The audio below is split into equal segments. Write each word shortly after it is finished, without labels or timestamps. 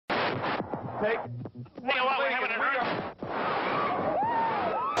Take. Hey, well, we're having an emergency.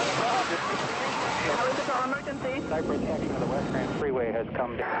 Cypress section of the West Grand Freeway has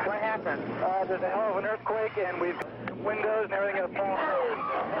come down. What happened? There's a hell of an earthquake, and we've windows and everything have fallen.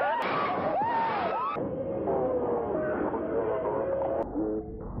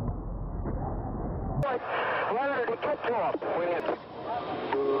 Leonard, get to him.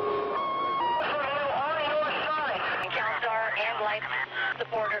 CalStar and Life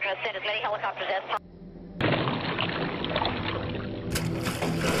Support are going to send as many helicopters as possible.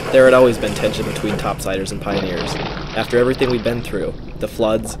 There had always been tension between topsiders and pioneers. After everything we'd been through, the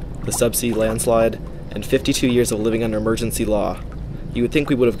floods, the subsea landslide, and 52 years of living under emergency law, you would think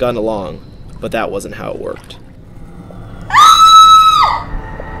we would have gotten along, but that wasn't how it worked.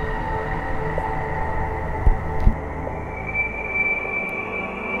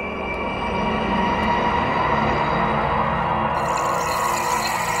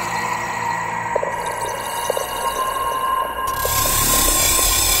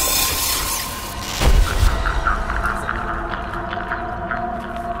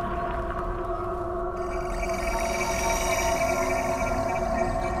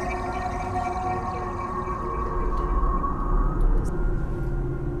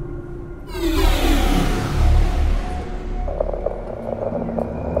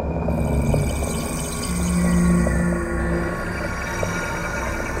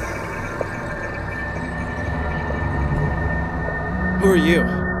 Who are you?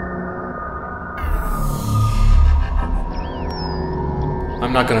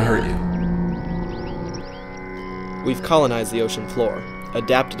 I'm not gonna hurt you. We've colonized the ocean floor,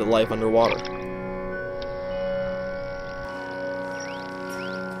 adapted to life underwater.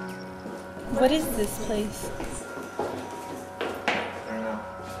 What is this place?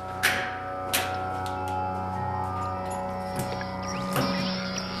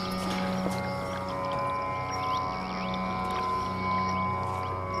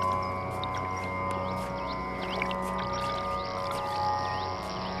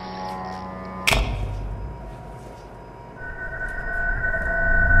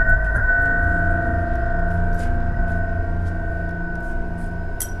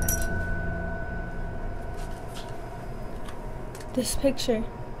 This picture.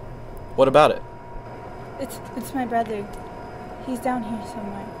 What about it? It's my brother. He's down here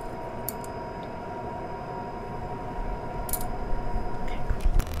somewhere.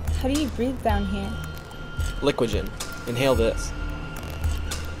 How do you breathe down here? Liquigen. Inhale this.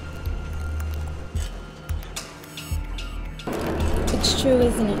 It's true,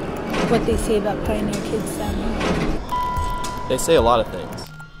 isn't it? What they say about pioneer kids down here. They say a lot of things.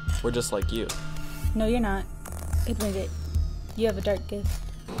 We're just like you. No, you're not. Admit it. You have a dark gift.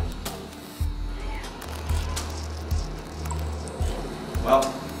 Well,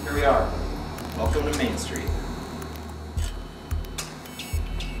 here we are. Welcome to Main Street.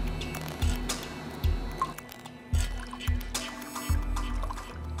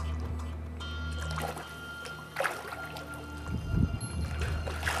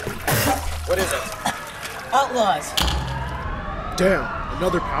 What is it? Outlaws. Damn,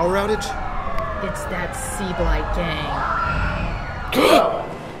 another power outage? It's that Sea-Blight gang.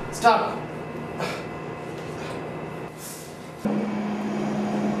 Stop!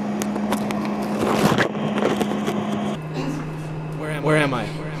 Where am I?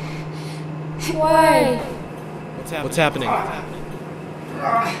 Why? What's happening?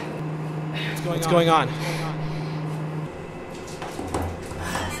 What's going on?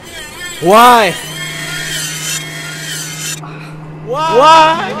 Why?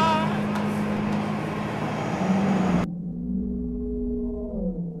 Why?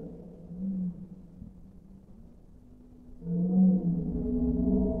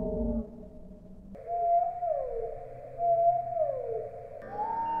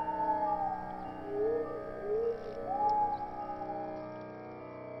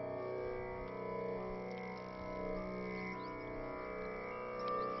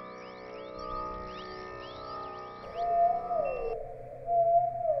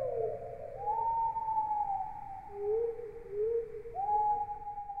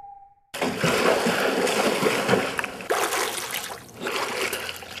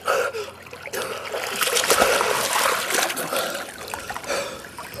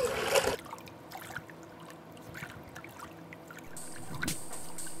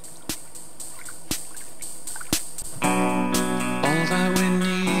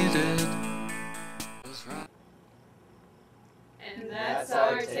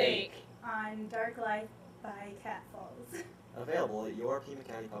 On Dark Life by Cat Falls. Available at your Pima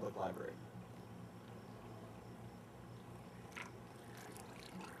County Public Library.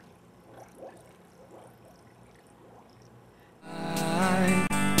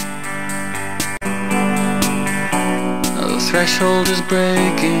 threshold is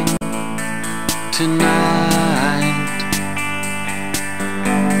breaking tonight.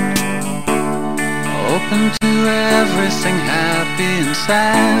 Open to everything, happy and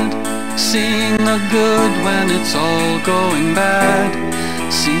sad. Seeing the good when it's all going bad.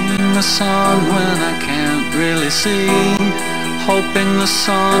 Seeing the sun when I can't really see. Hoping the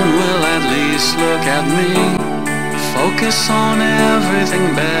sun will at least look at me. Focus on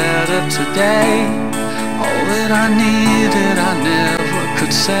everything better today. All that I needed I never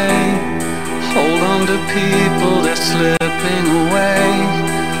could say. Hold on to people, they're slipping away.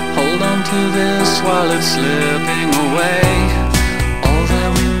 Hold on to this while it's slipping away.